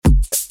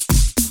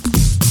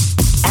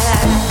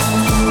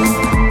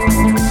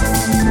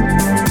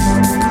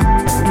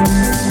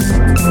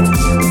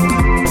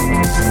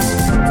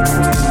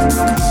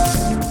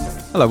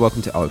Hello,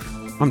 welcome to Oath.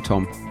 I'm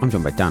Tom. I'm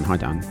joined by Dan. Hi,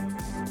 Dan.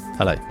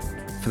 Hello.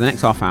 For the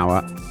next half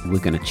hour, we're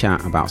going to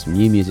chat about some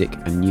new music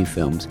and new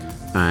films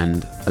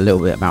and a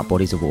little bit about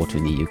bodies of water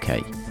in the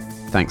UK.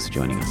 Thanks for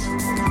joining us.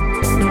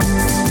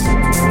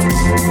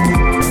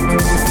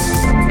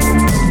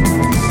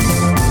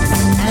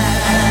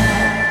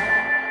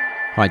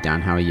 Hi,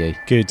 Dan. How are you?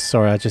 Good.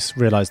 Sorry, I just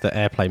realised that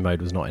airplane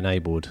mode was not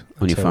enabled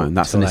On your phone.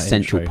 That's an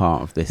essential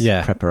part of this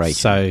preparation.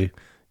 So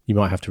you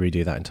might have to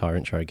redo that entire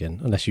intro again,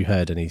 unless you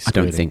heard any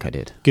squealing. I don't think I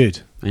did.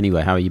 Good.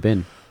 Anyway, how have you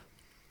been?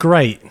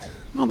 Great.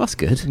 Oh, that's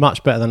good.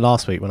 Much better than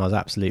last week when I was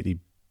absolutely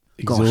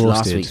exhausted. Gosh,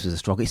 last week's was a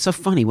struggle. It's so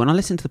funny. When I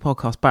listen to the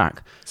podcast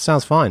back...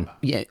 Sounds fine.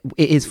 Yeah,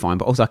 it is fine,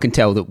 but also I can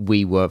tell that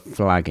we were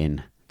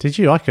flagging. Did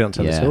you? I couldn't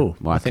tell at all.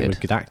 Well, I think we're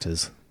good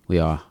actors. We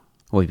are.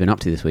 What have you been up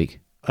to this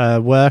week?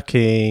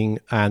 Working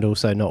and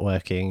also not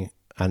working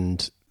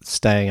and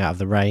staying out of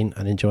the rain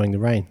and enjoying the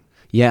rain.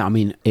 Yeah, I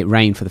mean, it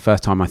rained for the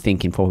first time, I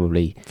think, in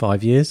probably...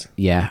 5 years?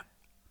 Yeah,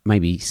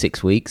 maybe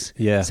 6 weeks.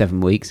 Yeah.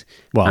 7 weeks.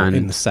 Well, and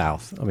in the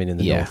south. I mean, in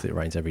the north, it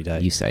rains every day.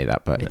 You say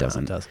that, but it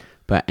doesn't. It does.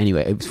 But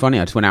anyway, it was funny.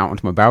 I just went out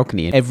onto my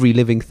balcony and every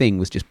living thing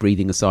was just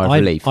breathing a sigh of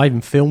relief. I even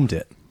filmed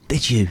it.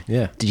 Did you?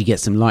 Yeah. Did you get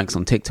some likes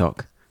on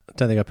TikTok? I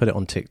don't think I put it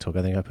on TikTok.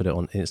 I think I put it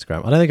on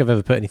Instagram. I don't think I've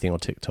ever put anything on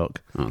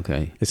TikTok.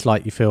 Okay. It's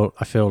like I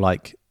feel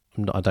like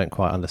I don't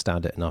quite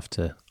understand it enough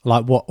to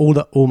like what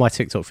all my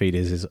TikTok feed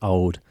is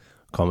old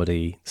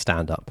comedy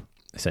stand up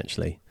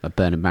essentially. Like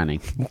Bernard Manning.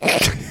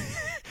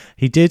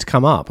 He did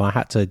come up. I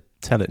had to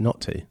tell it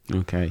not to.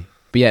 Okay.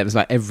 But yeah, it was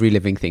like every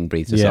living thing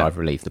breathed a sigh of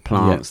relief. The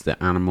plants,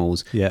 the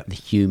animals, the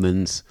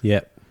humans. Yeah.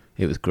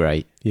 It was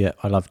great. Yeah,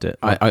 I loved it.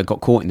 I got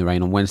caught in the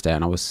rain on Wednesday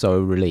and I was so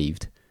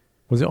relieved.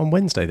 Was it on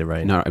Wednesday, the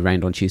rain? No, it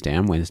rained on Tuesday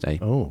and Wednesday.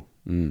 Oh.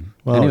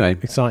 Well, anyway.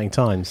 Exciting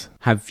times.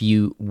 Have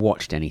you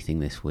watched anything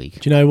this week?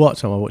 Do you know what,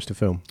 Tom? I watched a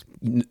film.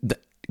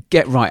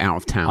 Get right out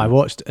of town. I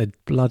watched a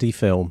bloody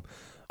film.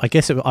 I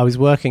guess I was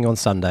working on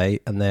Sunday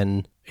and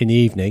then in the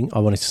evening I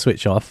wanted to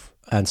switch off.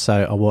 And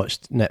so I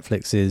watched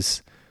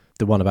Netflix's,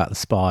 the one about the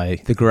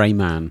spy. The Grey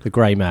Man. The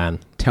Grey Man.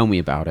 Tell me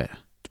about it.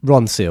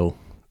 Ron Seal.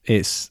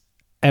 It's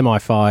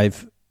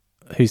MI5.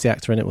 Who's the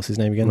actor in it? What's his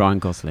name again? Ryan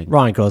Gosling.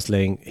 Ryan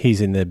Gosling.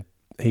 He's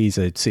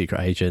a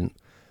secret agent.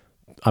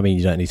 I mean,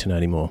 you don't need to know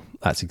anymore.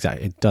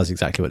 It does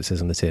exactly what it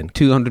says on the tin.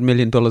 $200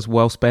 million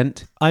well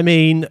spent. I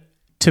mean,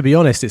 to be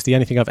honest, it's the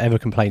only thing I've ever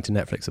complained to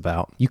Netflix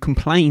about. You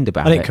complained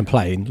about it? I didn't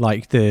complain.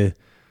 Like, the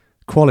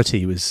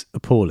quality was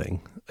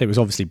appalling. It was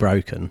obviously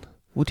broken.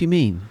 What do you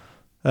mean?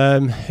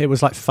 It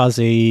was like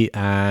fuzzy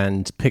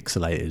and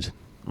pixelated.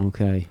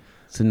 Okay.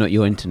 So not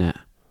your internet?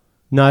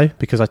 No,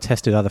 because I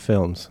tested other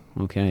films.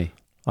 Okay.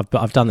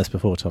 I've done this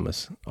before,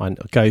 Thomas. I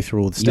go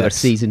through all the steps. You're a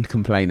seasoned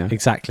complainer.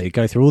 Exactly.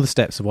 Go through all the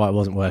steps of why it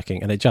wasn't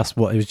working, and it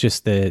was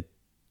just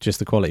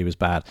the quality was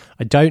bad.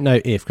 I don't know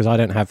because I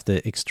don't have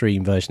the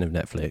extreme version of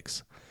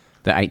Netflix,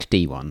 the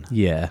HD one.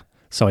 Yeah.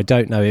 So I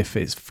don't know if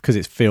it's because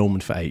it's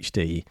filmed for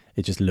HD.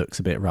 It just looks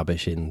a bit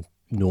rubbish in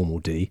normal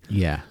D.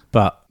 Yeah.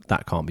 But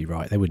that can't be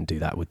right. They wouldn't do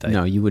that, would they?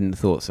 No, you wouldn't have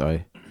thought so.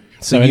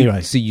 So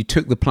anyway. So you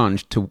took the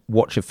plunge to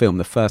watch a film,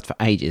 the first for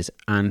ages,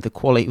 and the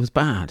quality was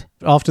bad.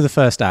 After the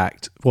first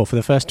act, for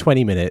the first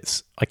 20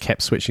 minutes, I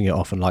kept switching it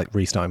off and like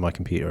restarting my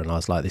computer, and I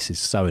was like, this is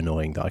so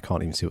annoying that I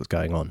can't even see what's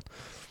going on.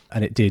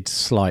 And it did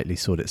slightly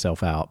sort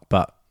itself out,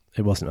 but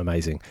it wasn't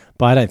amazing.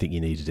 But I don't think you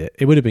needed it.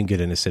 It would have been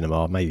good in a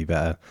cinema, maybe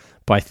better.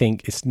 But I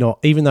think it's not,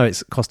 even though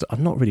it's cost,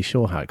 I'm not really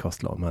sure how it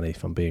cost a lot of money,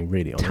 if I'm being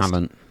really honest.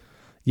 Talent.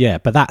 Yeah,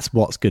 but that's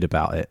what's good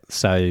about it.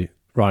 So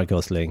Ryan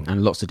Gosling.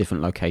 And lots of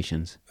different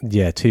locations.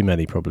 Yeah, too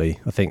many probably.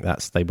 I think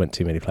they went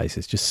too many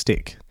places. Just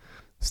stick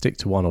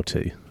to one or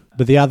two.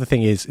 But the other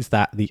thing is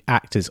that the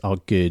actors are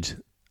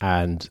good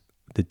and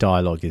the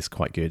dialogue is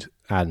quite good.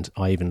 And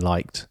I even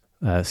liked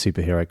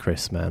superhero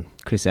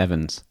Chris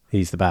Evans.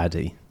 He's the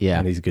baddie. Yeah.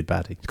 And he's a good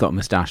baddie. He's got a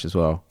moustache as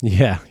well.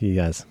 Yeah, he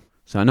has.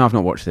 So I know I've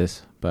not watched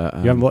this, but...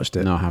 you haven't watched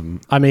it? No, I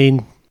haven't. I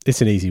mean,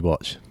 it's an easy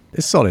watch.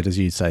 It's solid, as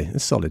you'd say.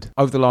 It's solid.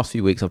 Over the last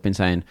few weeks, I've been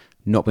saying,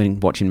 not been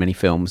watching many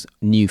films,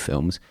 new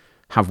films.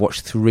 Have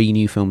watched 3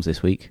 new films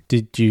this week.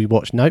 Did you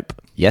watch Nope?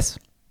 Yes.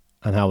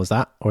 And how was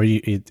that? Or are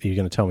you going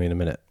to tell me in a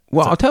minute?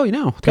 Well, I'll tell you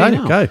now.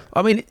 Go.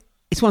 I mean,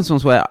 it's one of those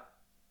ones where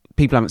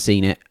people haven't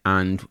seen it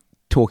and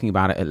talking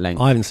about it at length.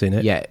 I haven't seen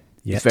it. Yeah.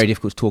 It's very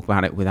difficult to talk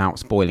about it without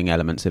spoiling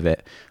elements of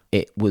it.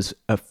 It was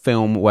a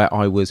film where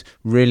I was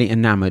really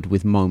enamoured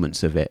with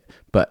moments of it,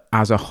 but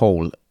as a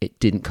whole, it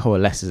didn't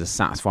coalesce as a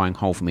satisfying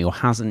whole for me, or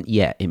hasn't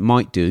yet. It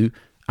might do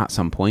at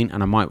some point,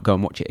 and I might go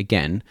and watch it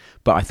again,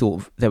 but I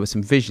thought there were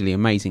some visually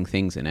amazing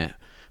things in it,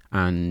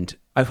 and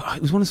it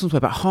was one of those ones where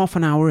about half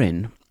an hour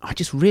in, I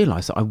just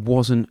realised that I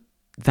wasn't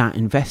that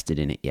invested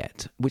in it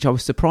yet, which I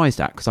was surprised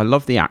at, because I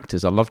love the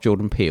actors, I love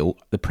Jordan Peele,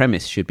 the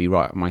premise should be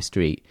right up my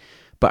street.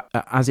 But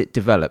as it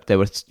developed, there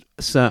were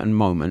certain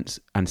moments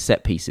and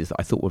set pieces that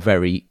I thought were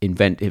very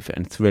inventive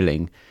and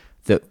thrilling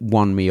that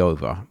won me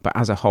over. But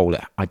as a whole,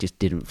 I just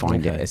didn't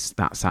find it as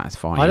that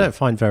satisfying. I don't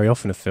find very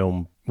often a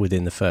film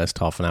within the first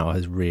half an hour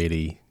has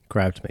really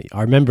grabbed me.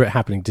 I remember it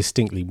happening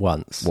distinctly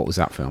once. What was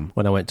that film?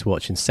 When I went to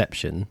watch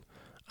Inception,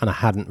 and I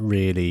hadn't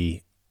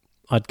really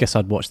I guess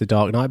I'd watched The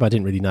Dark Knight, but I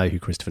didn't really know who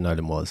Christopher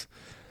Nolan was.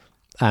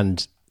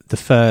 And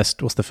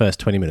what's the first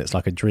 20 minutes?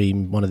 Like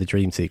one of the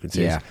dream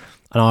sequences. Yeah.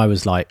 And I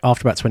was like,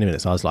 after about 20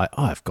 minutes, I was like,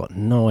 I've got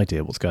no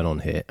idea what's going on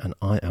here, and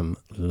I am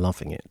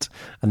loving it.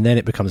 And then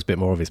it becomes a bit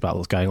more obvious about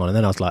what's going on. And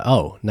then I was like,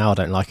 oh, now I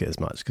don't like it as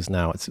much because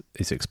now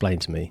it's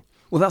explained to me.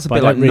 Well, that's a But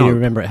bit I like don't really Nope.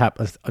 remember it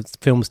happen.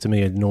 Films to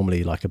me are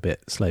normally like a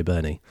bit slow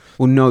burny.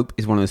 Well, Nope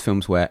is one of those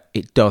films where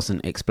it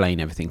doesn't explain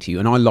everything to you.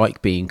 And I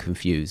like being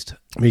confused.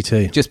 Me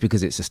too. Just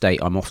because it's a state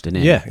I'm often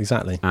in. Yeah,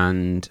 exactly.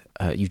 And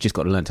you've just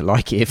got to learn to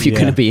like it if you're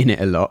Yeah. going to be in it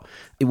a lot.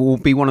 It will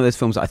be one of those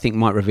films that I think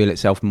might reveal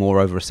itself more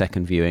over a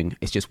second viewing.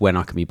 It's just when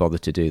I can be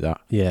bothered to do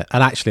that. Yeah,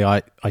 and actually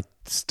I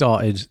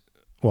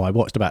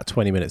watched about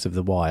 20 minutes of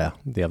The Wire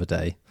the other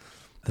day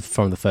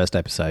from the first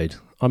episode.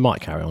 I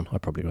might carry on, I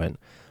probably won't.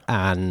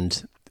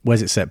 And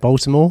where's it set?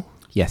 Baltimore?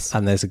 Yes.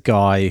 And there's a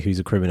guy who's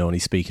a criminal and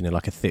he's speaking in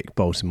like a thick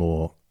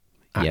Baltimore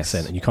accent, Yes.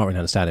 and you can't really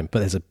understand him, but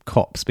there's a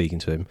cop speaking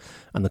to him,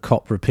 and the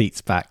cop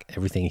repeats back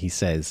everything he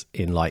says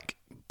in like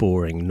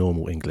boring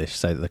normal English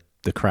so that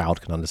the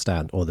crowd can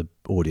understand, or the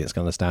audience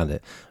can understand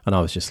it. And I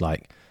was just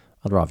like,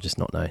 I'd rather just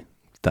not know.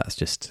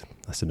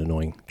 That's an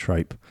annoying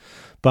trope.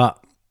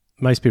 But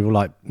most people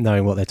like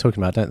knowing what they're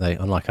talking about, don't they?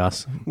 Unlike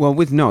us. Well,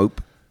 with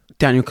Nope,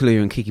 Daniel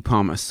Kaluuya and Keke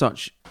Palmer are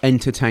such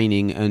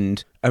entertaining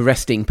and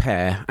arresting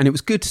pair, and it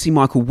was good to see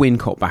Michael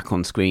Wincott back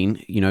on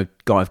screen. You know,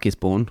 Guy of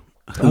Gisborne.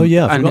 Oh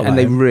yeah, I forgot about and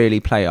they him. really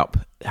play up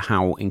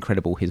how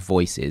incredible his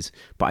voice is.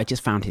 But I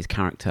just found his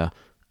character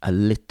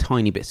a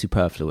tiny bit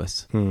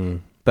superfluous.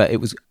 But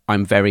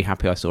I'm very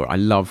happy I saw it. I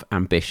love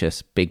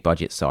ambitious, big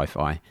budget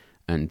sci-fi,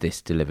 and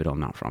this delivered on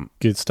that front.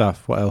 Good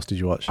stuff. What else did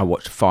you watch? I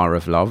watched Fire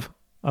of Love,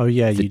 Oh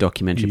yeah, the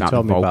documentary about the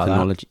told me about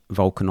that.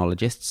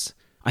 volcanologists.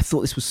 I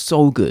thought this was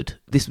so good.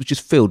 This was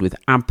just filled with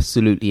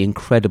absolutely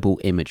incredible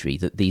imagery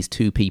that these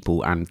two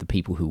people and the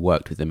people who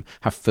worked with them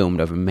have filmed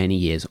over many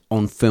years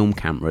on film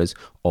cameras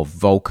of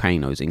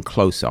volcanoes in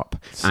close-up.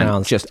 Sounds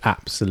and just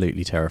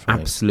absolutely terrifying.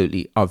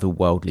 absolutely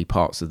otherworldly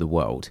parts of the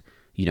world.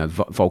 You know,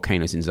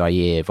 volcanoes in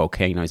Zaire,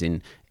 volcanoes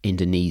in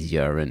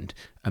Indonesia and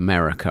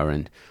America,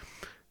 and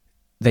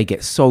they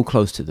get so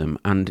close to them,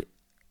 and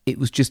it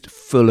was just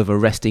full of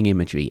arresting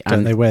imagery. Don't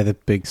And they wear the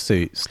big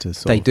suits to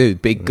sort they of- do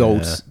big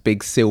gold, Yeah.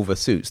 big silver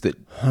suits that,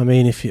 I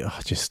mean, if you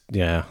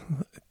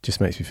just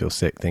makes me feel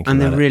sick thinking and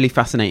they're about it. really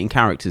fascinating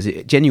characters.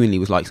 It genuinely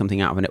was like something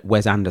out of a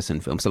Wes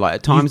Anderson film. So, like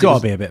at times, You've it got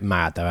was- to be a bit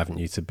mad though, haven't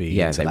you, to be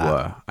yeah, into they that.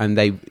 were, and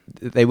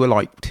they were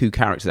like two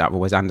characters out of a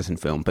Wes Anderson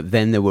film. But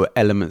then there were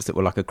elements that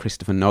were like a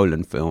Christopher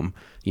Nolan film.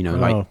 You know,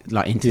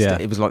 like Interstellar.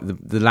 Yeah. It was like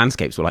the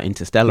landscapes were like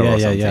Interstellar Yeah, or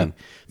yeah, something.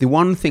 yeah. The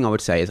one thing I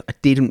would say is I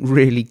didn't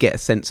really get a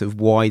sense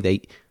of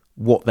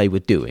what they were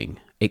doing,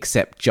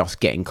 except just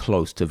getting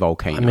close to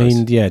volcanoes. I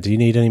mean, yeah, do you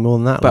need any more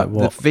than that? but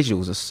like what? the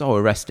visuals are so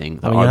arresting.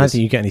 I mean, I don't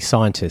think you get any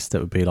scientists that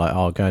would be like, "Oh,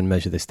 I'll go and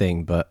measure this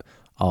thing, but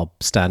I'll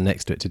stand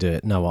next to it to do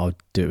it." No, I'll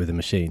do it with a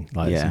machine.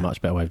 Like, it's Yeah. a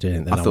much better way of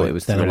doing it. I thought it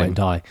was then I thrilling. won't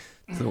die.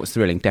 I thought it was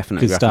thrilling.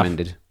 Definitely Good stuff.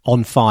 recommended.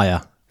 On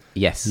Fire.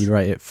 Yes, You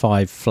rate it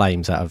 5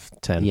 flames out of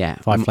 10. Yeah.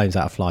 5 flames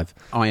out of 5.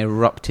 I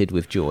erupted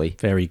with joy.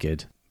 Very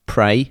good.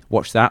 Prey,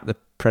 watch that. The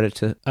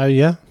Predator Oh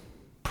yeah,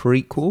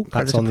 prequel.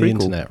 that's Predator on the prequel.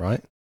 internet,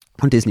 right?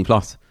 On Disney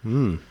Plus.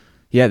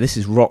 Yeah, this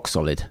is rock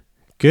solid.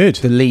 Good.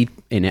 The lead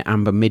in it,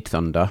 Amber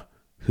Midthunder,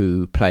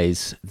 who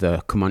plays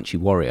the Comanche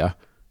warrior,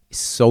 is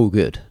so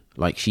good.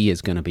 Like, she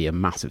is going to be a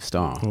massive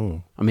star.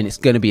 I mean, it's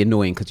going to be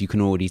annoying because you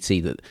can already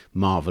see that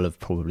Marvel have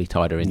probably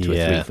tied her into a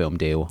 3-film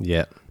deal.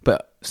 Yeah.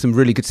 But some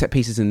really good set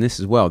pieces in this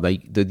as well. The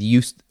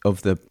use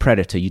of the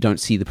Predator, you don't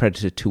see the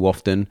Predator too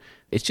often.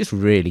 It's just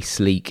really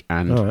sleek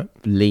and All right.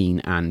 lean,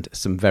 and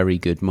some very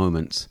good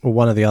moments. Well,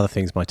 one of the other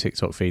things my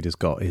TikTok feed has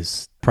got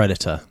is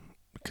Predator,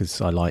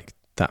 because I like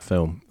that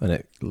film and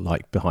it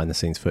like behind the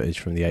scenes footage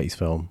from the 80s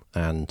film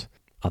and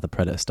other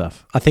Predator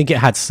stuff. I think it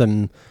had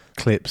some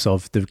clips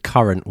of the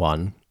current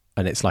one,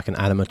 and it's like an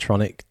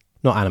animatronic.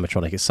 Not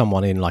animatronic, it's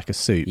someone in like a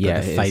suit, Yeah,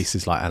 but the it face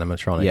is like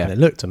animatronic, Yeah. and it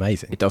looked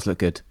amazing. It does look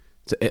good.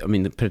 So, I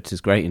mean, the Predator's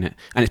great in it.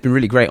 And it's been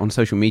really great on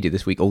social media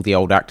this week. All the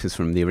old actors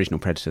from the original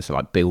Predator, so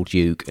like Bill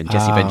Duke and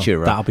Jesse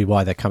Ventura, That'll be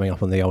why they're coming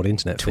up on the old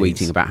internet tweeting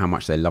feeds. about how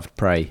much they loved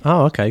Prey.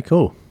 Oh, okay,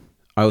 cool.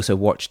 I also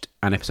watched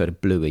an episode of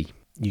Bluey.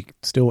 You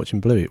still watching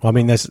Bluey? Well, I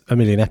mean, there's a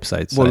million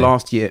episodes. Well, so-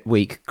 last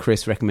week,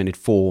 Chris recommended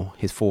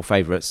his four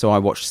favourites, so I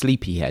watched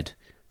Sleepyhead.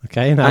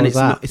 Okay, now And was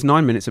that? it's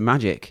 9 minutes of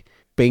magic.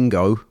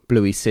 Bingo,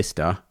 Bluey's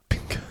sister,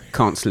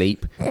 can't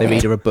sleep. They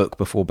read her a book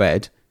before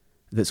bed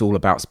that's all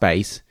about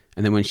space.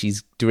 And then when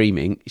she's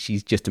dreaming,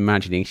 she's just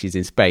imagining she's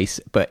in space,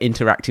 but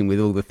interacting with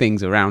all the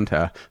things around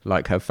her,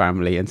 like her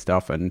family and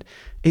stuff. And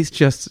it's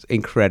just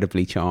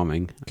incredibly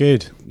charming.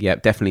 Good. Yeah,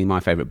 definitely my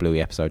favourite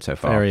Bluey episode so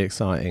far. Very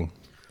exciting.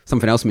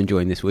 Something else I'm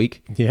enjoying this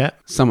week, Yeah.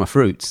 summer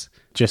fruits.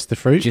 Just the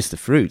fruit? Just the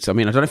fruits. I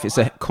mean, I don't know if it's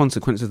a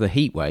consequence of the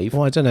heat wave.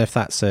 Well, I don't know if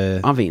that's a...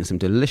 I've eaten some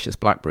delicious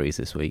blackberries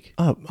this week.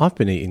 Oh, I've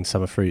been eating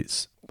summer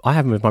fruits. I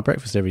have them with my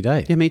breakfast every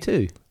day. Yeah, me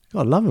too.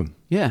 God, I love them.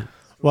 Yeah.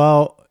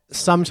 Well,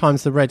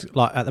 sometimes the red...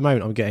 Like, at the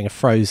moment, I'm getting a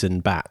frozen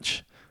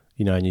batch,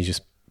 you know, and you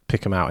just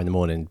pick them out in the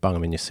morning, bung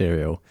them in your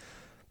cereal.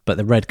 But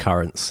the red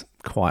currants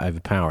quite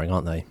overpowering,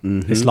 aren't they?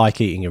 Mm-hmm. It's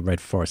like eating a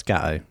Red Forest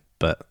Gatto,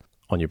 but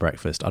on your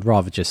breakfast. I'd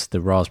rather just the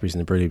raspberries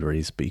and the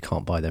blueberries, but you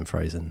can't buy them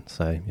frozen,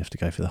 so you have to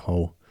go for the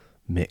whole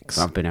mix.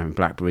 I've been having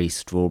blackberries,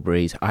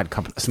 strawberries. I had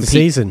some It's the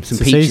peaches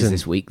season.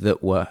 this week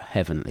that were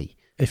heavenly.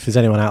 If there's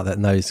anyone out there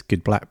that knows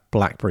good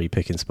blackberry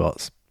picking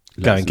spots,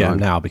 go and get them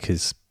now,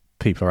 because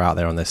people are out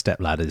there on their step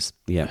ladders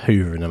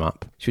hoovering them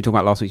up. Should we talk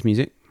about last week's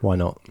music? Why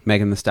not?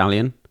 Megan Thee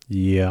Stallion.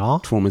 Yeah.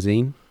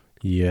 Traumazine.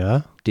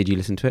 Yeah. Did you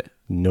listen to it?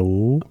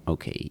 No.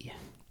 Okay.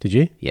 Did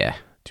you? Yeah.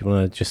 Do you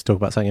want to just talk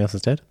about something else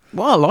instead?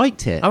 Well, I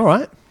liked it. All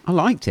right. I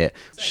liked it.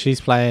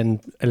 She's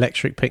playing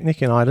Electric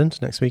Picnic in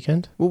Ireland next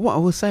weekend. Well, what I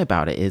will say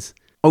about it is,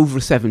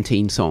 over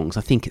 17 songs,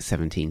 I think it's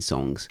 17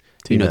 songs,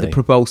 Too many. the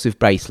propulsive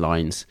bass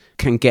lines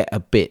can get a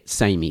bit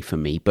samey for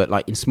me, but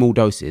like in small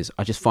doses,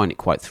 I just find it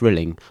quite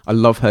thrilling. I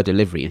love her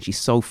delivery, and she's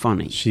so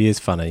funny. She is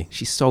funny.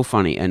 She's so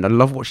funny, and I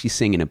love what she's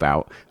singing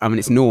about. I mean,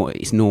 it's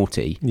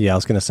naughty. Yeah, I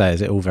was going to say,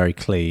 is it all very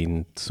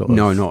clean? Sort of?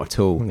 No, not at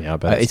all. Yeah, I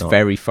bet it's not.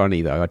 very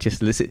funny though.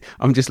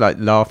 I'm just like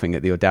laughing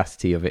at the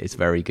audacity of it. It's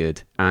very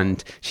good,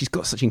 and she's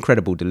got such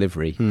incredible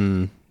delivery.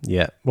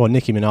 Yeah. Well,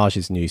 Nicki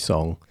Minaj's new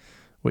song,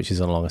 which is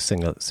along a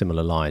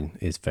similar line,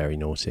 is very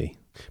naughty.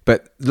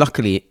 But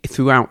luckily,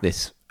 throughout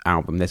this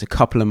album, there's a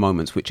couple of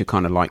moments which are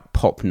kind of like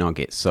pop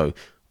nuggets. So,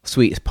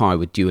 Sweetest Pie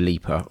with Dua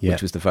Lipa,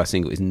 which was the first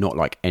single, is not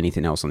like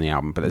anything else on the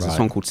album. But there's a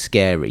song called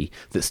Scary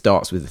that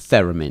starts with a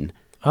theremin.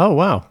 Oh,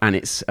 wow. And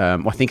it's, I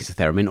think it's a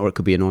theremin, or it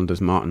could be an Ondas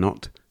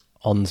Martinot.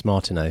 Ons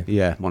Martineau.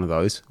 Yeah, one of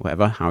those,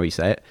 whatever, how you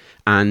say it.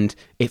 And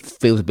it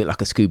feels a bit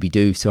like a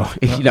Scooby-Doo song,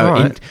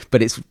 right.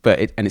 but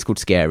it's called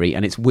Scary,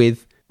 and it's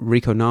with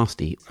Rico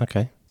Nasty.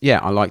 Okay. Yeah,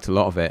 I liked a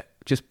lot of it.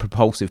 Just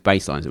propulsive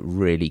bass lines that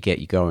really get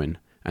you going.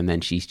 And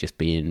then she's just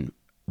being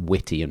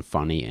witty and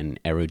funny and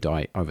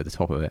erudite over the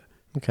top of it.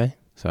 Okay.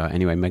 So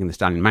anyway, Megan Thee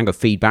Stallion. Mango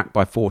Feedback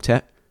by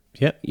Fortet.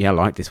 Yep. Yeah, I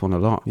like this one a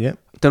lot. Yep.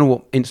 Don't know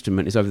what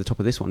instrument is over the top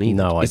of this one either.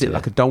 No idea. Is it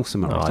like a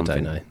dulcimer or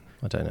something?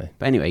 I don't know.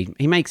 But anyway,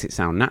 he makes it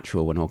sound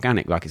natural and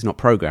organic, like it's not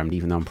programmed,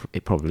 even though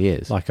it probably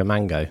is. Like a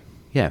mango.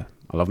 Yeah,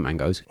 I love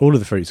mangoes. All of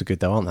the fruits are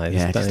good though, aren't they?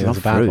 Yeah, I I don't just think love there's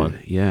a bad fruit.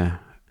 one. Yeah.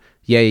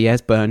 Yeah,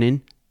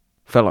 Burning.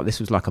 Felt like this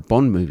was like a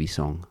Bond movie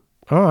song.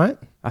 All right.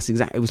 That's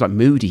exactly. It was like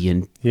moody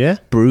and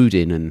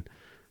brooding, and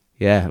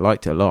yeah, I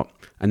liked it a lot.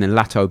 And then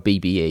Lato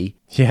BBE.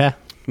 Yeah.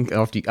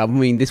 I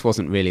mean, this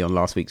wasn't really on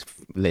last week's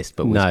list,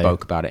 but we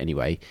spoke about it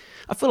anyway.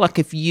 I feel like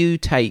if you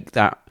take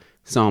that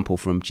sample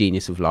from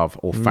Genius of Love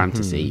or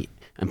Fantasy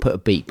and put a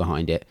beat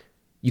behind it,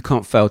 you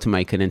can't fail to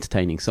make an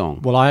entertaining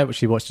song. Well, I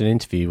actually watched an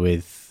interview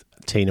with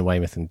Tina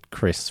Weymouth and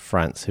Chris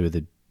France, who are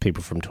the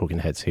people from Talking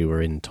Heads who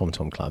were in Tom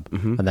Tom Club,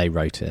 and they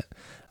wrote it.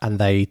 And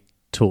they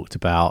talked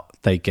about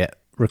they get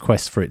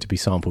requests for it to be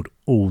sampled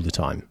all the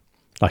time.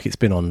 Like, it's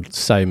been on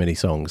so many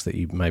songs that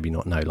you maybe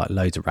not know, like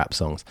loads of rap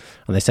songs.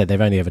 And they said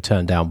they've only ever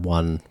turned down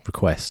one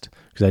request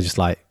because they're just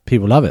like,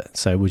 people love it,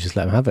 so we'll just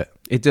let them have it.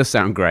 It does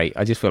sound great.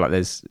 I just feel like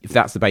if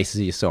that's the basis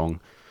of your song,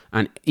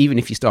 and even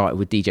if you started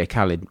with DJ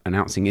Khaled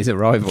announcing his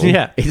arrival,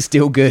 it's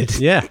still good.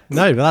 Yeah,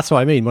 no, but that's what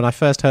I mean. When I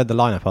first heard the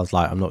lineup, I was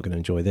like, I'm not going to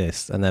enjoy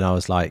this. And then I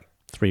was like,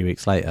 3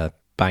 weeks later,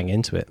 bang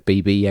into it.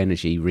 BB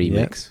Energy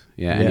remix.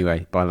 Yeah,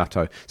 anyway, by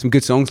Lato. Some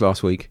good songs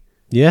last week.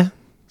 Yeah.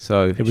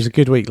 So it was a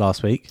good week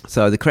last week.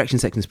 So the correction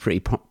section is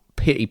pretty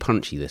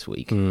punchy this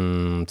week.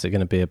 Is it going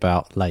to be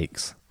about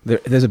lakes?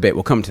 There's a bit.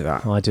 We'll come to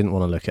that. I didn't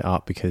want to look it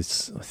up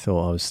because I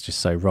thought I was just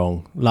so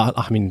wrong.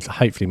 I mean,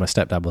 hopefully my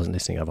stepdad wasn't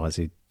listening, otherwise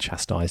he'd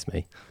chastise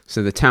me.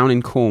 So the town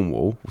in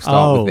Cornwall. We'll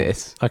start with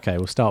this. Okay,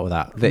 we'll start with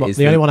that.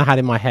 The only one I had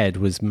in my head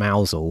was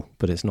Mousehole,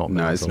 but it's not Mousehole.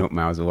 No, it's not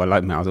Mousehole. I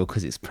like Mousehole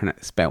because it's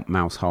spelt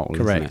mouse hole.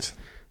 Correct. Isn't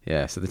it?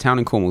 Yeah. So the town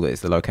in Cornwall is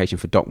the location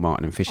for Doc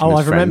Martin and Fisherman's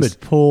I've remembered.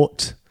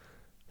 Port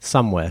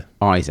somewhere.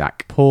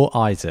 Isaac. Port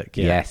Isaac.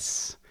 Yeah.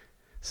 Yes.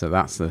 So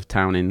that's the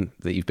town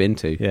that you've been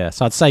to. Yeah,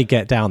 so I'd say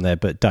get down there,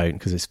 but don't,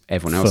 because it's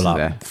everyone else is up,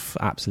 there.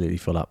 Absolutely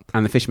full up.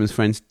 And the Fisherman's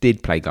Friends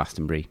did play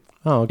Glastonbury.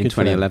 Oh, good in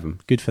 2011.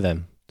 Good for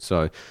them.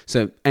 So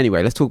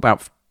anyway, let's talk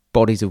about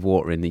bodies of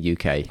water in the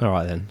UK. All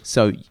right then.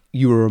 So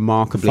you were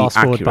remarkably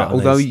accurate.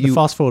 The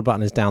fast forward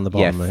button is down the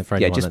bottom. For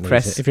anyone just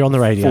press it. If you're on the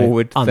radio,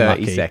 forward 30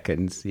 unlucky.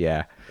 seconds.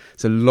 Yeah.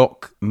 So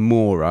Loch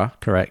Moura,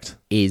 correct,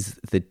 is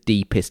the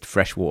deepest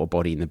freshwater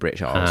body in the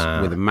British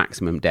Isles with a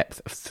maximum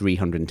depth of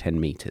 310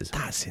 metres.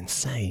 That's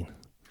insane.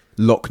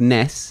 Loch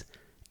Ness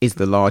is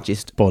the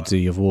largest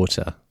body of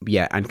water.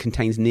 Yeah, and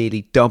contains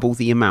nearly double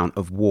the amount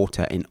of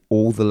water in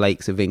all the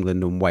lakes of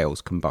England and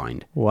Wales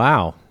combined.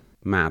 Wow.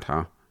 Mad,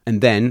 huh?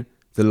 And then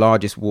the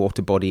largest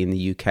water body in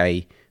the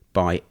UK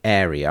by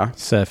area.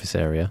 Surface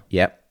area.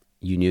 Yep.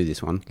 You knew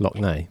this one. Loch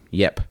Ness.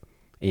 Yep.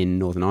 In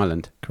Northern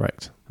Ireland.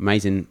 Correct.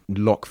 Amazing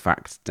loch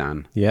facts,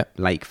 Dan. Yep.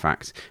 Lake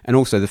facts. And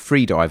also the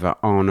freediver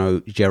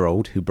Arnaud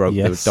Gerald, who broke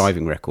the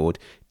diving record,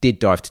 did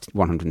dive to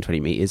 120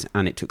 metres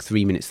and it took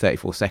 3 minutes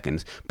 34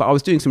 seconds. But I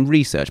was doing some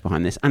research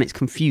behind this and it's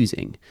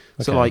confusing.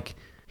 Okay. So like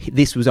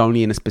this was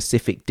only in a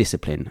specific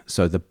discipline.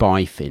 So the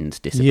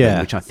bifins discipline,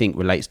 which I think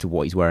relates to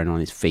what he's wearing on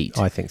his feet.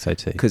 I think so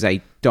too. Because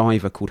a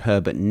diver called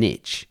Herbert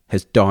Nitsch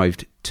has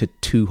dived to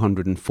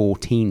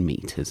 214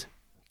 metres.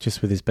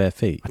 Just with his bare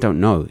feet? I don't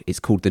know. It's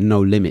called the no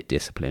limit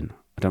discipline.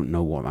 I don't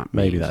know what that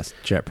means. Maybe that's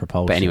jet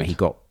propulsion. But anyway,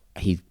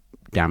 he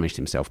damaged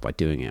himself by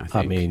doing it, I think.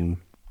 I mean,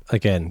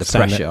 again, the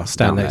stand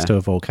pressure next to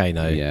a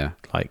volcano. Yeah.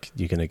 Like,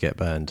 you're going to get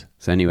burned.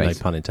 So anyway. No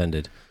pun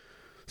intended.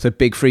 So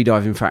big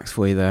freediving facts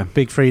for you there.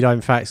 Big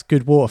freediving facts.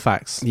 Good water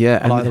facts.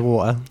 Yeah. I like the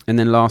water. And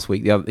then last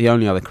week, the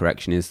only other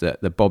correction is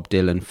that the Bob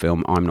Dylan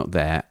film, I'm Not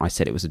There, I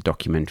said it was a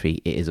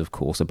documentary. It is, of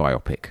course, a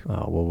biopic.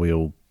 Oh, well, we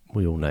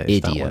all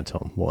noticed that one,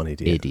 Tom. What an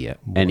idiot.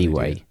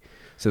 Anyway,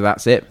 so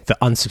that's it. The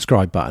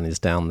unsubscribe button is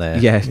down there.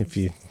 Yeah. If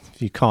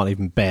you can't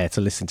even bear to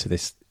listen to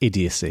this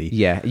idiocy.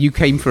 Yeah, you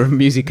came for a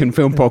music and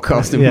film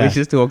podcast and Yeah. we're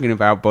just talking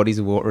about bodies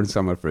of water and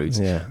summer fruits.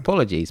 Yeah.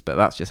 Apologies, but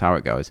that's just how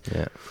it goes.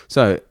 Yeah.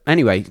 So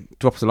anyway,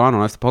 drop us a line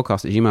on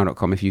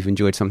lifethepodcast@gmail.com if you've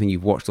enjoyed something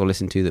you've watched or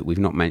listened to that we've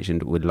not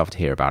mentioned. We'd love to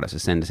hear about it, so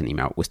send us an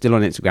email. We're still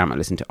on Instagram at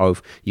Listen to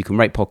Oath. You can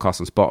rate podcasts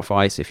on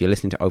Spotify, so if you're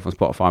listening to Oath on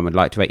Spotify and would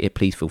like to rate it,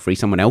 please feel free.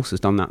 Someone else has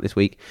done that this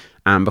week.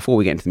 And before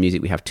we get into the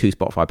music, we have 2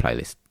 Spotify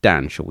playlists.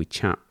 Dan, shall we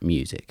chat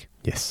music?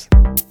 Yes.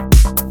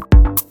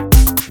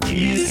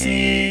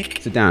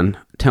 So Dan,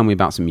 tell me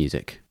about some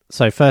music.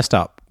 So first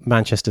up,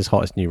 Manchester's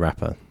hottest new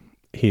rapper.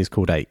 He is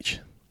called H.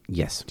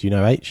 Yes. Do you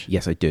know H?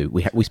 Yes, I do.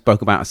 We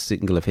spoke about a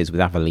single of his with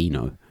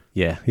Avellino.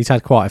 Yeah, he's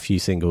had quite a few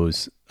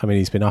singles. I mean,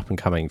 he's been up and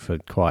coming for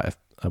quite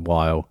a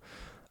while.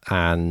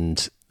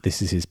 And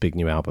this is his big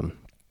new album.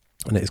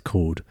 And it is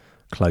called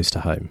Close to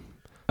Home.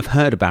 I've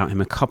heard about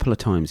him a couple of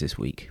times this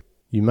week.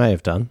 You may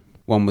have done.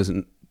 One was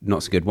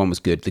not so good, one was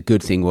good. The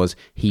good thing was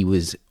he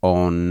was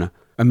on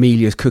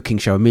Amelia's cooking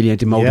show, Amelia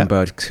de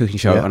Moldenberg's cooking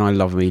show, and I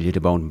love Amelia de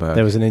Moldenberg.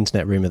 There was an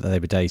internet rumour that they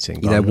were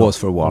dating. Yeah, there was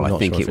for a while. I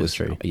think sure it was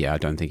true. Yeah, I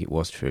don't think it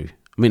was true.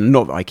 I mean,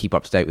 not that I keep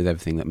up to date with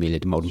everything that Amelia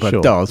de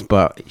Moldenberg does,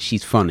 but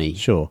she's funny.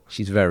 Sure.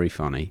 She's very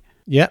funny.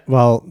 Yeah,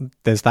 well,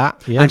 there's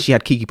that. Yeah. And she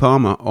had Kiki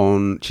Palmer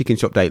on Chicken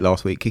Shop Date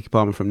last week. Kiki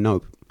Palmer from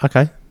Nope.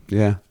 Okay.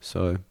 Yeah,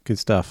 so Good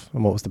stuff.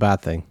 And what was the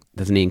bad thing?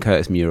 there's an Ian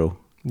Curtis mural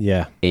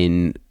Yeah.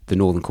 in the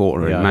Northern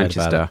Quarter Yeah, in I heard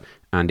about Manchester,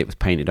 and it was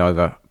painted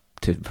over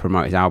to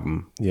promote his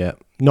album. Yeah.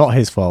 Not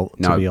his fault,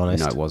 No, to be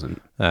honest. no, it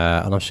wasn't.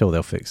 And I'm sure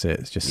they'll fix it.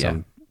 It's just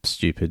some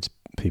stupid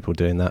people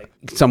doing that.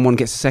 Someone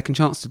gets a second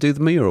chance to do the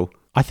mural.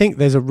 I think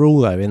there's a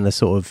rule, though, in the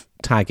sort of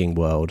tagging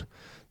world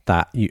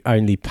that you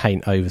only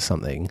paint over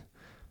something,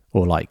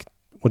 or like,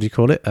 what do you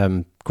call it?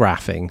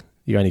 Graphing.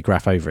 You only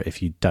graph over it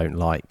if you don't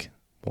like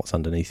what's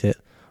underneath it.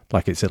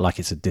 Like it's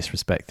a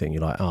disrespect thing.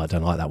 You're like, oh, I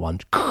don't like that one.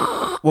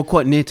 Well,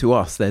 quite near to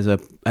us, at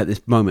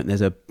this moment,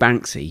 there's a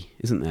Banksy,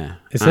 isn't there?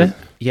 Is there?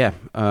 Yeah,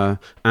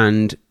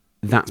 and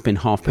that's been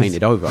half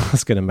painted over. I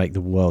was going to make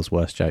the world's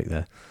worst joke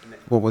there.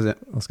 What was it?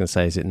 I was going to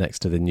say, is it next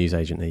to the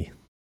newsagent E?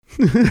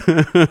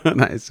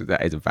 that is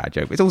a bad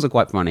joke. But it's also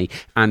quite funny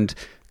and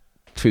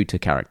true to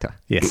character.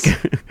 Yes.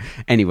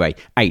 Anyway,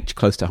 H,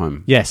 Close to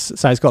Home. Yes.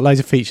 So it's got loads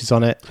of features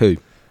on it. Who?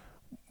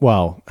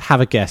 Well,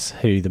 have a guess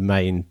who the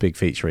main big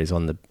feature is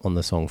on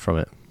the song from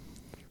it.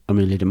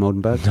 Amelia de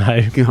Moldenberg?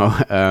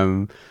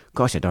 No.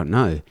 Gosh, I don't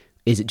know.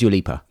 Is it Dua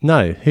Lipa?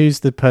 No. Who's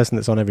the person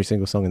that's on every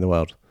single song in the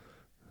world?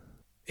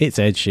 It's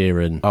Ed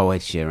Sheeran. Oh, Ed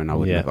Sheeran. I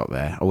wouldn't have got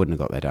there. I wouldn't have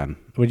got there, Dan.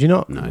 Would you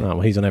not? No. Oh,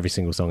 well, he's on every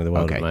single song in the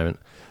world at the moment.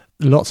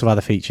 Lots of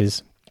other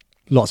features.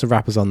 Lots of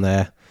rappers on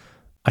there.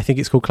 I think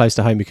it's called Close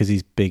to Home because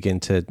he's big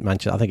into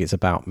Manchester. I think it's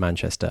about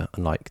Manchester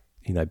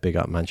and big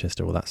up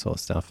Manchester, all that sort of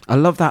stuff. I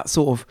love that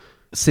sort of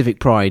civic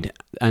pride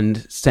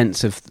and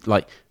sense of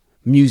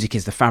music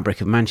is the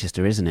fabric of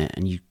Manchester, isn't it?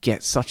 And you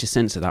get such a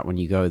sense of that when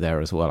you go there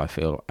as well, I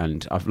feel.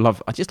 And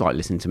I just like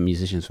listening to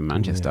musicians from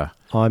Manchester.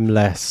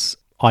 Yeah.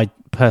 I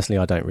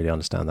don't really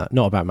understand that.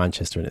 Not about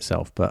Manchester in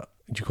itself, but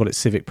do you call it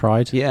civic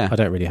pride? Yeah. I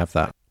don't really have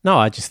that. No,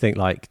 I just think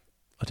I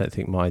don't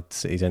think my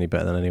city's any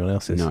better than anyone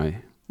else's. No.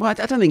 Well, I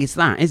don't think it's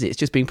that, is it? It's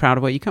just being proud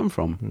of where you come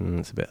from.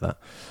 It's a bit of that.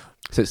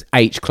 So it's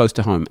H, Close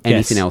to Home.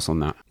 Anything else on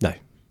that? No.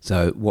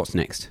 So what's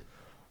next?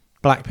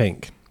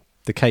 Blackpink,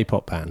 the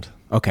K-pop band.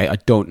 Okay, I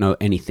don't know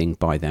anything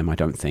by them, I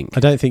don't think. I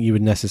don't think you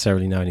would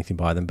necessarily know anything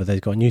by them, but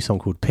they've got a new song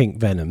called Pink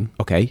Venom.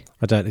 Okay.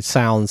 It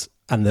sounds,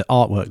 and the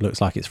artwork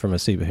looks like it's from a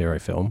superhero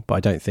film, but I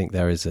don't think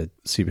there is a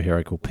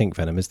superhero called Pink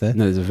Venom, is there?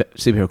 No, there's a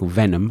superhero called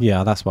Venom.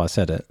 Yeah, that's why I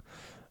said it.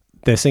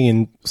 They're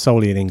singing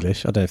solely in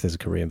English. I don't know if there's a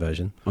Korean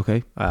version.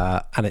 Okay.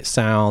 And it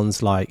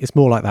sounds like, it's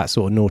more like that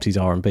sort of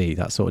noughties R&B,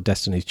 that sort of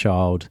Destiny's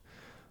Child.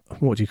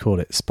 What do you call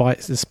it?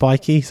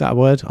 Spiky? Is that a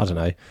word? I don't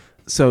know.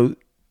 So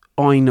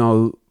I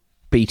know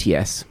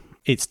BTS.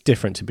 It's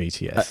different to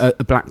BTS.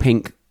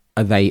 Blackpink,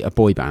 are they a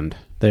boy band?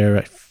 They're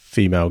a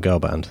female girl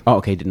band. Oh,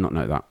 okay, did not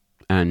know that.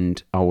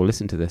 And I will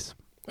listen to this.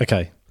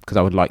 Okay. Because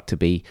I would like to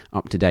be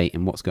up to date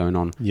in what's going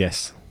on.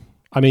 Yes.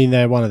 I mean,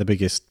 they're one of the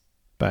biggest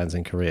bands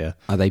in Korea.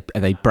 Are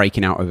they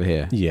breaking out over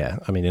here? Yeah.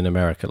 I mean, in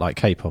America,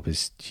 K-pop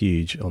is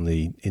huge on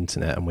the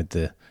internet and with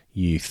the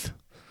youth.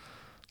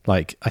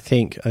 I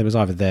think it was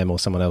either them or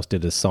someone else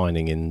did a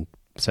signing in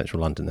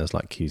central London. There's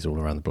queues all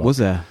around the block. Was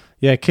there?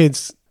 Yeah,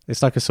 kids.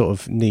 It's like a sort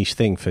of niche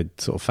thing for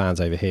sort of fans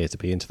over here to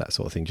be into that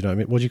sort of thing. Do you know what I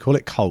mean? What do you call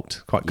it?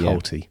 Cult. Quite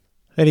culty.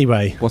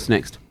 Anyway. What's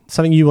next?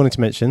 Something you wanted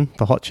to mention,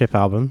 the Hot Chip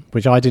album,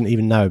 which I didn't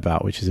even know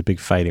about, which is a big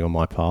failing on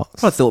my part.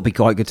 I thought it'd be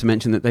quite good to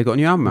mention that they got a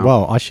new album out.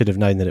 Well, I should have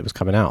known that it was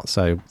coming out,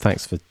 so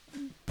thanks for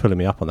pulling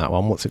me up on that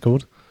one. What's it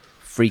called?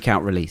 Freak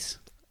Out Release.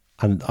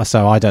 And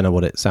so I don't know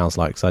what it sounds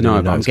like, so I didn't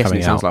even know but it I'm was guessing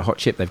coming it sounds out. like Hot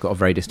Chip. They've got a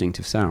very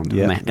distinctive sound,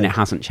 Yeah, and it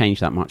hasn't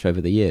changed that much over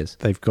the years.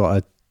 They've got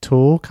a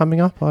tour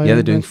coming up.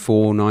 They're doing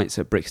 4 nights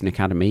at Brixton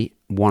Academy.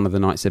 One of the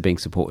nights they're being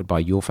supported by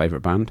your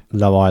favourite band.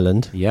 Low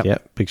Island.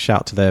 Yep. Big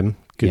shout to them.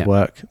 Good Yep.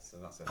 work.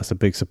 That's a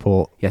big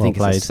support. Yeah, I well think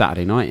played. it's a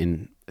Saturday night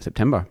in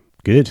September.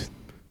 Good.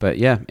 But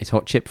yeah, it's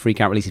Hot Chip, Freak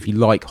Out Release. If you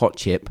like Hot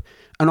Chip,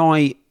 and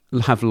I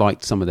have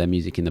liked some of their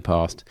music in the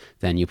past,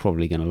 then you're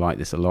probably going to like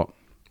this a lot.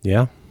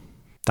 Yeah.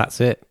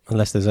 That's it.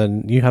 Unless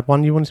you had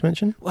one you wanted to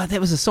mention? Well, there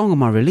was a song on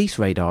my release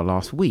radar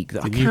last week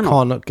that You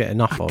cannot get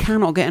enough I of.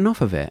 cannot get enough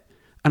of it.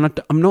 And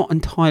I'm not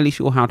entirely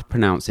sure how to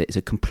pronounce it. It's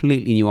a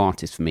completely new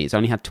artist for me. It's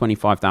only had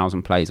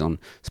 25,000 plays on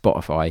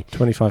Spotify.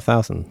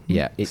 25,000.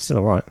 Yeah, It's still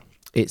all right.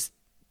 It's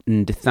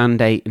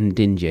Ndithande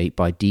Ndinje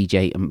by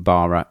DJ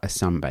Mbara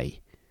Asambe.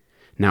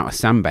 Now,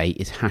 Asambe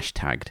is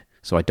hashtagged,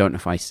 so I don't know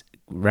if I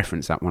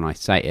reference that when I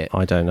say it.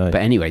 I don't know.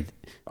 But anyway,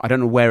 I don't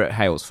know where it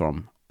hails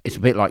from. It's a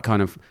bit like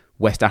kind of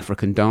West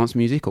African dance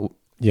music.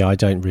 Yeah, I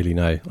don't really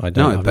know. I've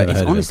never But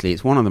heard of honestly,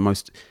 it's one of the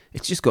most...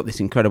 It's just got this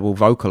incredible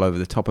vocal over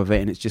the top of it,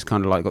 and it's just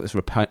kind of like got this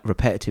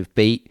repetitive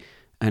beat,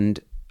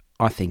 and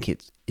I think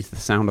it's the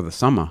sound of the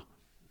summer.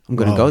 I'm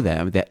going to go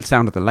there. The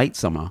sound of the late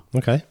summer. it.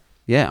 Okay.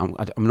 Yeah,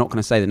 I'm not going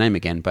to say the name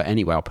again, but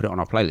anyway, I'll put it on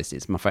our playlist.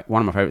 It's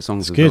one of my favourite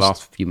songs of good. the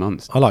last few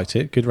months. I liked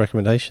it. Good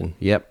recommendation.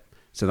 Yep.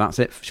 So that's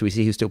it. Should we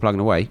see who's still plugging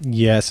away?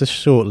 Yeah, it's a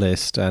short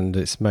list, and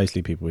it's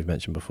mostly people we've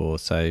mentioned before.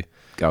 So,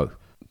 Go.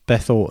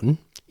 Beth Orton.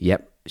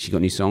 Yep. She got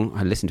a new song.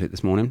 I listened to it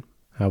this morning.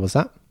 How was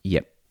that?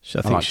 Yep.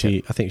 I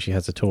think she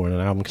has a tour and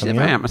an album She's coming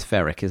very out.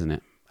 atmospheric, isn't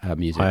it? Her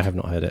music. I have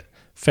not heard it.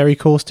 Ferry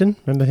Corsten,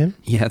 remember him?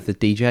 Yeah, the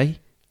DJ.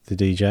 The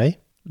DJ.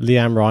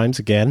 Leanne Rimes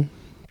again.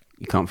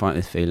 You can't fight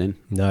this feeling.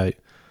 No.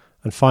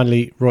 And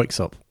finally,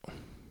 Roixop,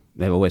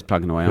 They're always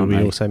plugging away, who aren't we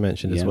they? also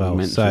mentioned as Yeah, well. we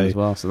mentioned as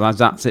well. So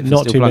that's it for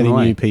not still too plugging many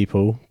away. new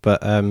people,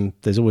 but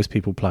there's always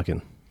people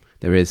plugging.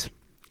 There is.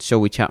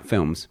 Shall we chat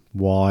films?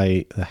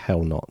 Why the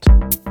hell not?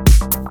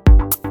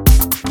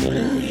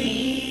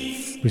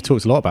 We've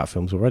talked a lot about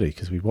films already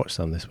because we've watched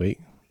some this week.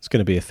 It's going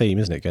to be a theme,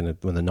 isn't it?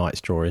 When the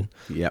nights draw in.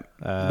 Yep.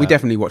 We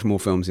definitely watch more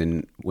films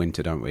in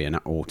winter, don't we? And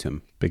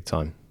autumn. Big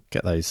time.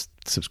 Get those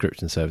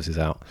subscription services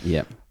out.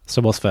 Yep.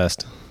 So what's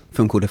first? A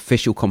film called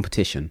Official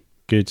Competition.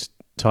 Good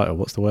title.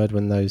 What's the word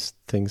when those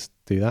things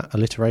do that?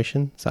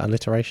 Alliteration? Is that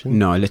alliteration?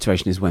 No,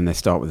 alliteration is when they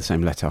start with the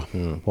same letter.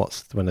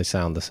 What's when they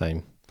sound the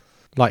same?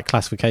 Like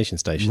classification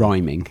station.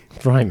 Rhyming.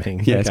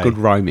 Rhyming. Yeah, it's Okay. called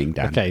rhyming,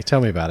 Dan. Okay,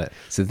 tell me about it.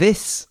 So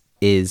this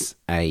is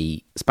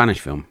a Spanish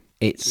film.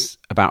 It's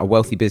about a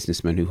wealthy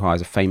businessman who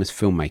hires a famous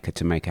filmmaker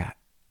to make a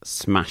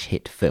smash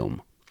hit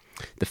film.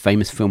 The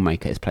famous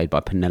filmmaker is played by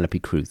Penelope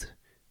Cruz,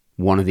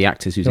 one of the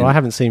actors who's No, in... I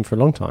haven't seen for a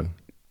long time.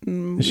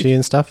 Is she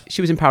in stuff?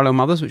 She was in Parallel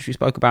Mothers, which we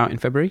spoke about in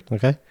February.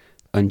 Okay.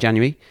 In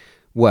January.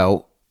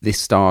 Well, this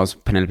stars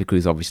Penelope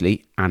Cruz,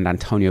 obviously, and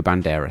Antonio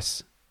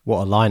Banderas.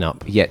 What a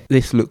lineup. Yet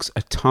this looks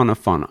a ton of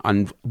fun,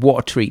 and what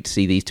a treat to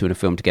see these two in a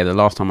film together.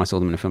 Last time I saw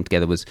them in a film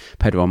together was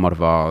Pedro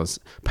Almodovar's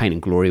Pain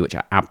and Glory, which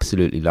I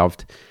absolutely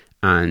loved.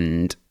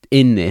 And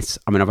in this,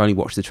 I mean, I've only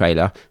watched the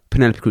trailer.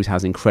 Penelope Cruz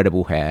has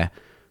incredible hair.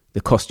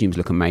 The costumes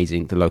look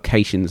amazing. The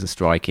locations are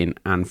striking.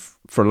 And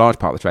for a large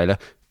part of the trailer,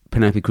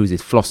 Penelope Cruz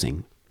is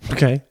flossing.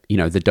 Okay. You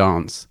know, the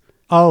dance.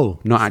 Oh,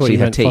 Not thought actually you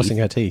her meant teeth. flossing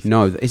her teeth.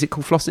 No, is it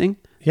called flossing?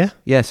 Yeah.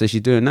 Yeah, so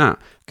she's doing that.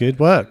 Good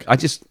work. I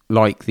just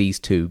like these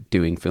two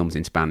doing films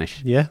in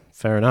Spanish. Yeah,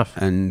 fair enough.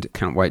 And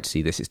can't wait to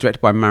see this. It's directed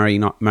by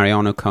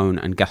Mariano Cohn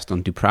and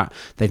Gaston Duprat.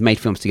 They've made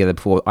films together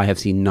before. I have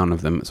seen none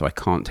of them, so I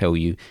can't tell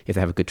you if they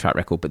have a good track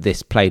record. But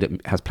this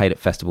has played at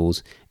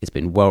festivals. It's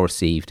been well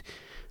received.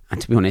 And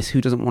to be honest,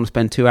 who doesn't want to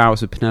spend 2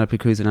 hours with Penelope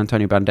Cruz and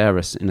Antonio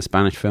Banderas in a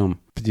Spanish film?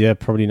 But yeah,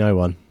 probably no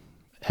one.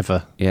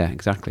 Ever. Yeah,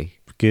 exactly.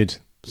 Good.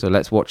 So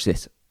let's watch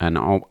this. And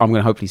I'm going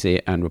to hopefully see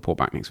it and report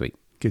back next week.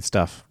 Good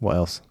stuff. What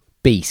else?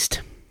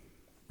 Beast.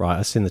 Right,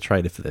 I've seen the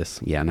trailer for this.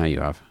 Yeah, I know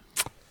you have.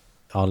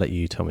 I'll let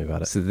you tell me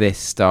about it. So this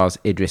stars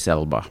Idris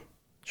Elba.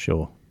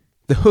 Sure.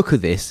 The hook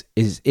of this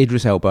is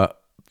Idris Elba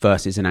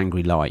versus an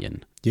angry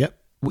lion, Yep.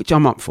 which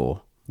I'm up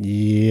for.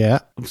 Yeah.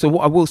 So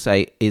what I will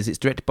say is it's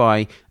directed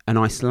by an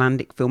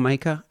Icelandic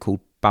filmmaker called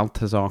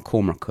Baltasar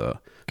Kormákur,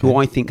 who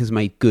I think has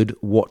made good,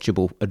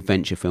 watchable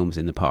adventure films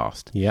in the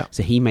past. Yeah.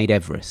 So he made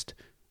Everest,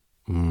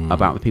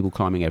 about the people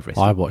climbing Everest.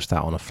 I watched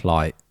that on a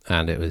flight,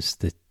 and it was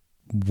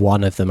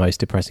one of the most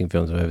depressing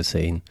films I've ever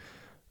seen.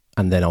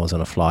 And then I was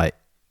on a flight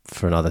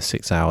for another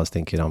 6 hours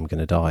thinking I'm going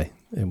to die.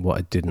 And what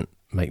it didn't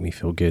make me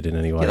feel good in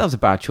any way. Yeah, that was a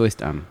bad choice,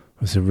 Dan.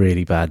 It was a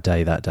really bad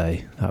day that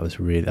day.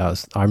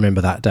 I remember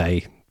that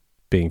day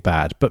being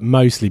bad, but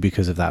mostly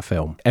because of that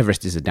film.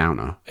 Everest is a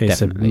downer. It's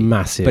definitely. a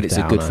massive But it's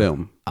a good downer.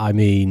 film. I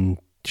mean,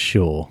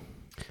 sure.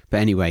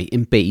 But anyway,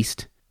 in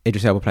Beast,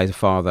 Idris Elba plays a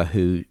father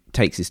who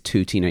takes his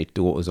 2 teenage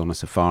daughters on a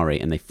safari,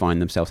 and they find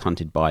themselves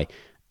hunted by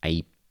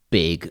a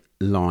big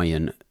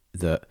lion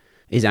that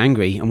is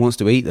angry and wants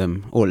to eat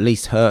them, or at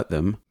least hurt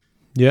them.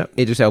 Yeah.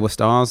 Idris Elba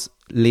stars.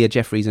 Leah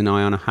Jeffries and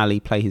Ayanna Halley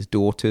play his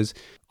daughters.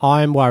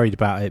 I'm worried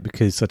about it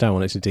because I don't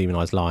want it to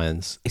demonise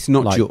lions. It's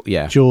not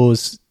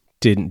Jaws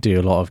didn't do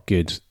a lot of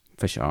good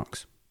for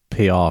sharks.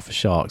 PR for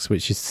sharks,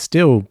 which is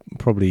still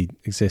probably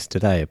exists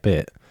today a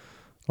bit.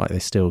 Like they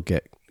still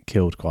get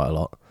killed quite a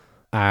lot.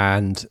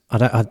 And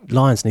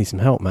lions need some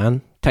help,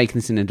 man. Taking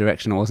this in a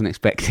direction I wasn't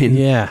expecting.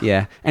 Yeah.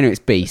 Yeah. Anyway, it's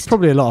Beast. It's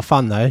probably a lot of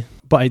fun though.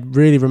 But it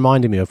really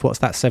reminded me of what's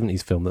that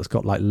 70s film that's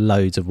got like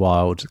loads of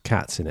wild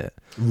cats in it?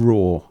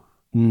 Raw.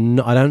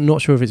 No, I'm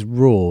not sure if it's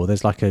Raw.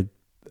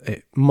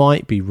 It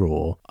might be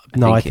Raw.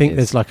 I think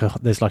there's like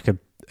a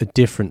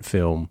different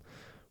film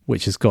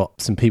which has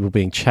got some people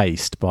being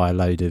chased by a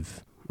load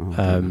of.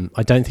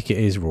 I don't think it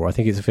is Raw. I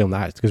think it's a film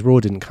that because Raw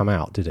didn't come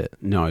out, did it?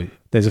 No.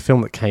 There's a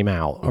film that came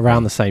out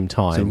around the same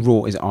time. So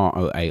Raw is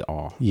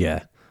ROAR.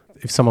 Yeah.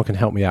 If someone can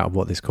help me out of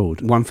what this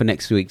called. One for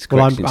next week's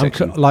correction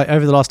section. Like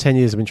over the last 10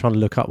 years, I've been trying to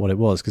look up what it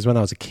was because when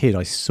I was a kid,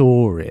 I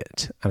saw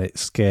it and it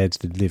scared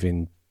the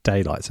living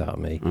daylights out of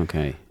me.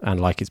 Okay. And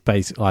like it's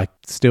basically, I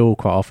still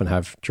quite often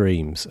have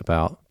dreams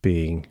about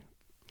being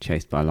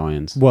chased by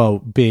lions. Well,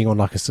 being on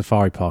like a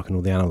safari park and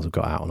all the animals have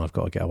got out and I've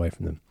got to get away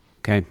from them.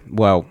 Okay.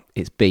 Well,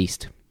 it's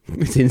Beast.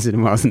 It's in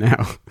cinemas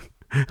now.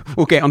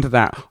 We'll get onto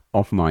that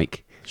off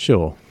mic.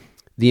 Sure.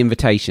 The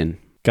Invitation.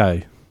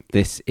 Go.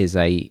 This is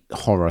a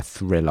horror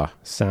thriller.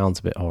 Sounds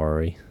a bit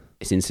horror-y.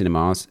 It's in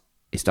cinemas.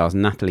 It stars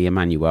Natalie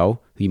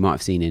Emmanuel, who you might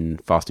have seen in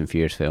Fast and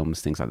Furious films,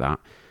 things like that.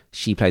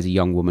 She plays a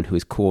young woman who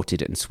is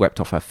courted and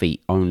swept off her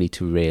feet only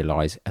to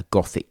realise a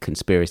gothic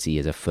conspiracy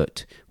is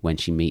afoot when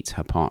she meets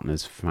her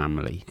partner's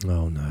family.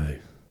 Oh, no.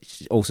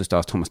 It also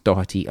stars Thomas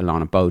Doherty,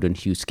 Alana Bowden,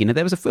 Hugh Skinner.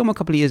 There was a film a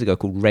couple of years ago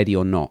called Ready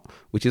or Not,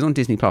 which is on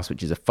Disney+,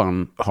 which is a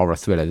fun horror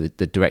thriller,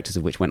 the directors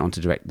of which went on to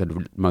direct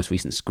the most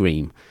recent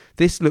Scream.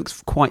 This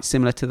looks quite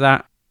similar to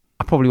that.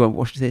 I probably won't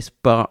watch this,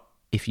 but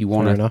if you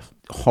want a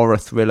horror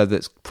thriller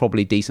that's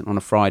probably decent on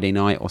a Friday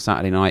night or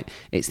Saturday night,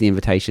 it's The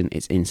Invitation.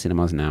 It's in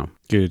cinemas now.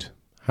 Good.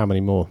 How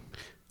many more?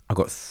 I've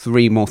got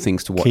 3 more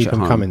things to watch Keep at them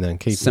home. coming then.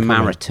 Keep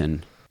Samaritan. Them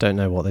coming. Don't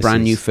know what this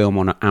Brand is. new film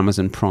on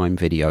Amazon Prime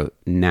Video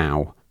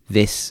now.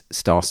 This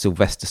stars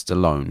Sylvester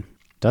Stallone.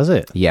 Does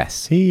it?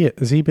 Yes.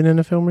 Has he been in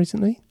a film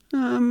recently?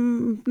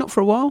 Not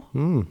for a while.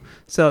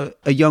 So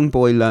a young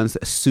boy learns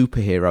that a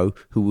superhero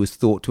who was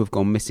thought to have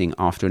gone missing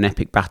after an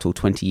epic battle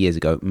 20 years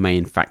ago may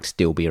in fact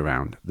still be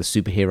around. The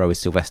superhero is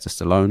Sylvester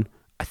Stallone.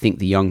 I think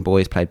the young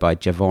boy is played by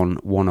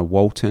Javon Warner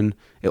Walton.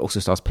 It also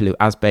stars Pilu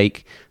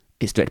Asbake.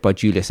 It's directed by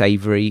Julius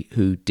Avery,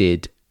 who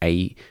did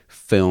a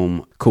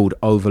film called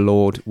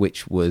Overlord,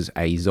 which was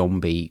a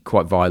zombie,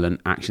 quite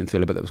violent action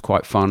thriller, but that was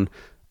quite fun.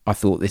 I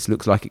thought this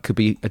looks like it could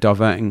be a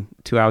diverting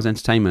 2 hours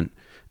entertainment.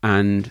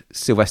 And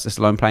Sylvester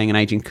Stallone playing an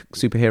aging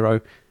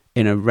superhero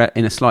in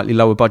a slightly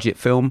lower budget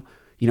film,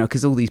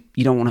 because all these,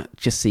 you don't want to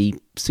just see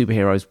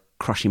superheroes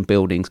crushing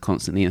buildings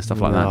constantly and stuff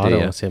like that, do you? I don't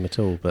want to see him at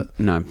all, but...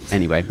 No,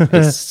 anyway,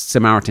 it's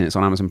Samaritan, it's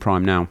on Amazon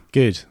Prime now.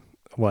 Good.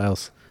 What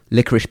else?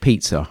 Licorice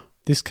Pizza.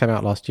 This came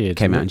out last year,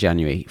 Came out in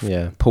January.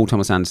 Yeah. Paul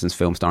Thomas Anderson's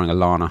film starring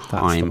Alana That's the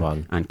Haim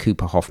one. and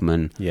Cooper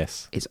Hoffman.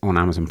 Yes. It's on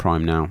Amazon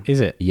Prime now.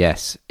 Is it?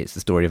 Yes. It's the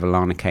story of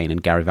Alana Kane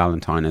and Gary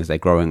Valentine as they're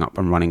growing up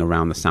and running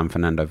around the San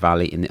Fernando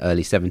Valley in the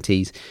early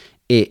 70s.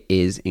 It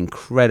is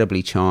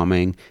incredibly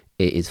charming.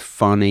 It is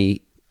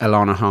funny.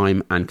 Alana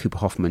Haim and Cooper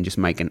Hoffman just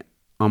make an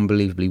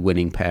unbelievably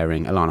winning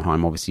pairing. Alana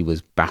Haim obviously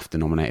was BAFTA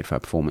nominated for her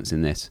performance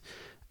in this.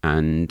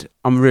 And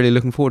I'm really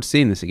looking forward to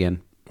seeing this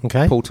again.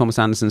 Okay. Paul Thomas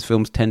Anderson's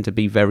films tend to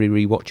be very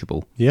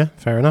rewatchable. Yeah,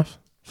 fair enough.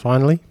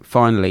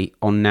 Finally,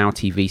 on Now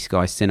TV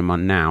Sky Cinema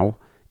now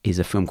is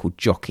a film called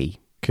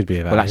Jockey. Could be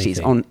about actually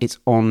anything. it's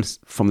on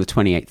from the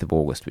 28th of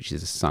August, which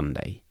is a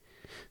Sunday.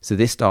 So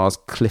this stars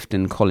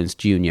Clifton Collins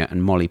Jr.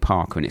 and Molly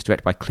Parker, and it's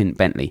directed by Clint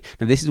Bentley.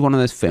 Now this is one of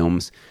those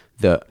films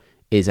that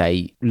is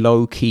a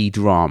low-key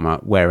drama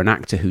where an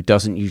actor who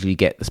doesn't usually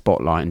get the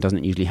spotlight and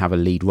doesn't usually have a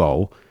lead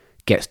role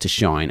gets to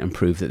shine and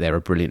prove that they're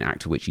a brilliant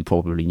actor, which you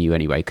probably knew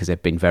anyway because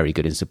they've been very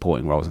good in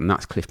supporting roles, and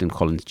that's Clifton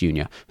Collins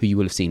Jr., who you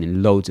will have seen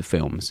in loads of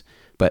films.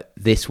 But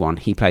this one,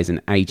 he plays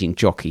an aging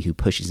jockey who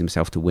pushes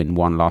himself to win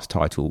one last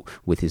title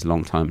with his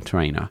long-term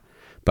trainer,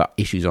 but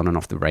issues on and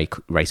off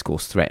the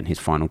racecourse threaten his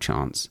final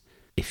chance.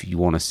 If you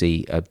want to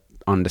see a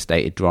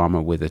understated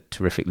drama with a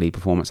terrific lead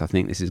performance, I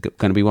think this is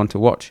going to be one to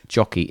watch.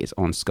 Jockey is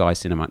on Sky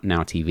Cinema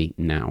Now TV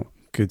now.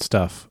 Good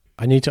stuff.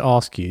 I need to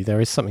ask you,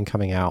 there is something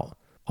coming out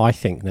I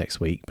think next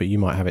week, but you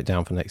might have it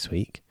down for next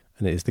week,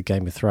 and it is the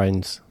Game of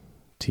Thrones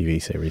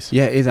TV series.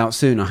 Yeah, it is out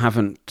soon. I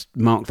haven't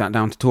marked that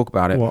down to talk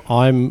about it. Well,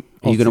 are you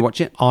going to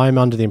watch it? I'm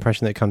under the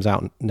impression that it comes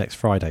out next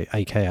Friday,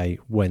 aka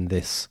when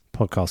this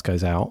podcast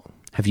goes out.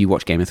 Have you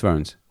watched Game of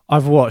Thrones?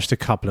 I've watched a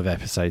couple of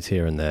episodes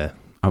here and there.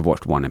 I've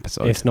watched one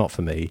episode. It's not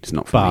for me. It's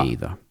not for me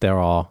either. There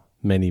are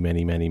many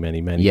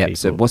Yeah, people.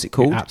 so what's it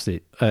called?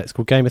 It's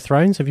called Game of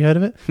Thrones. Have you heard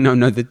of it? No,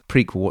 the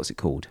prequel. What's it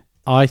called?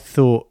 I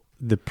thought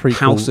the prequel...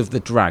 House of the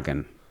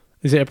Dragon.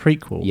 Is it a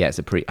prequel? Yeah, it's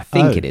a I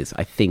think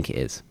it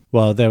is.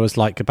 Well, there was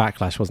like a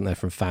backlash, wasn't there,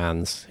 from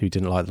fans who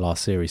didn't like the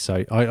last series.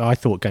 So I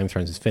thought Game of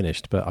Thrones was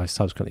finished, but I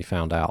subsequently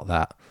found out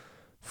that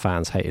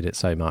fans hated it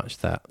so much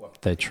that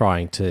they're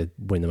trying to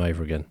win them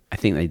over again. I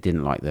think they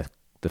didn't like the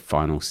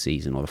final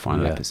season or the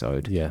final Yeah.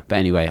 episode. Yeah. But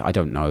anyway, I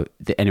don't know.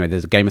 Anyway,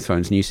 there's a Game of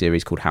Thrones new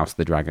series called House of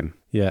the Dragon.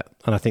 Yeah,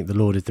 and I think the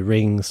Lord of the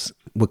Rings.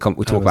 We'll talk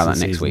about that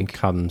next season week.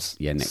 Comes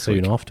next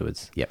soon week.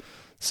 afterwards. Yep.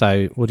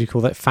 So what do you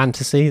call that?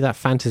 Fantasy? That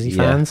fantasy Yeah,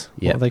 fans?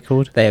 yeah. What are they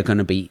called? They are going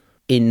to be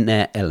in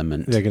their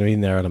element. They're going to be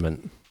in their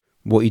element.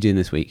 What are you doing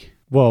this week?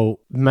 Well,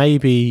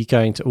 maybe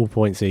going to All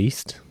Points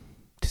East.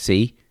 To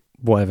see?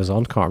 Whatever's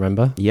on, can't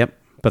remember. Yep.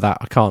 But that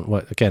I can't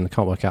work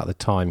out the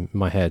time in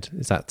my head.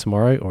 Is that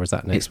tomorrow or is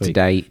that next It's week?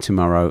 today,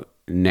 tomorrow,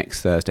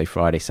 next Thursday,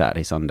 Friday,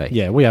 Saturday, Sunday.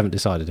 Yeah, we haven't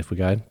decided if we're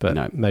going, but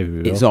No. maybe we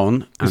will. It's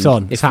on. It's and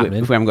on. It's if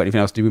happening. If we haven't got anything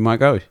else to do, we might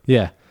go.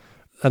 Yeah.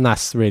 And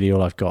that's really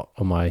all I've got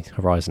on my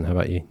horizon. How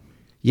about you?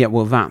 Yeah,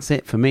 well, that's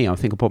it for me. I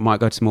think I might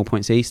go to Small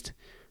Points East.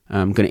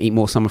 I'm going to eat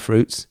more summer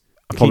fruits.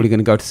 I'm probably going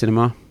to go to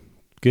cinema.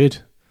 Good.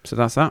 So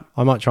that's that.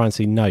 I might try and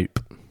see Nope.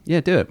 Yeah,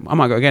 do it. I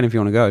might go again if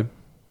you want to go.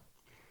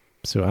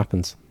 See what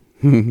happens.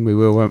 We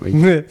will, won't we?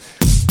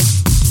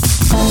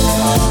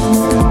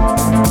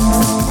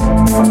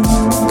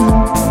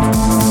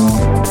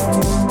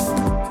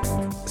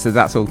 So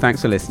that's all.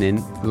 Thanks for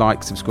listening.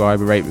 Like,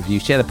 subscribe, rate,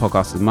 review, share the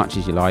podcast as much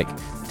as you like.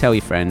 Tell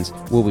your friends.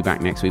 We'll be back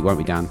next week, won't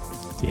we, Dan?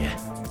 Yeah.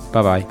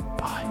 Bye-bye.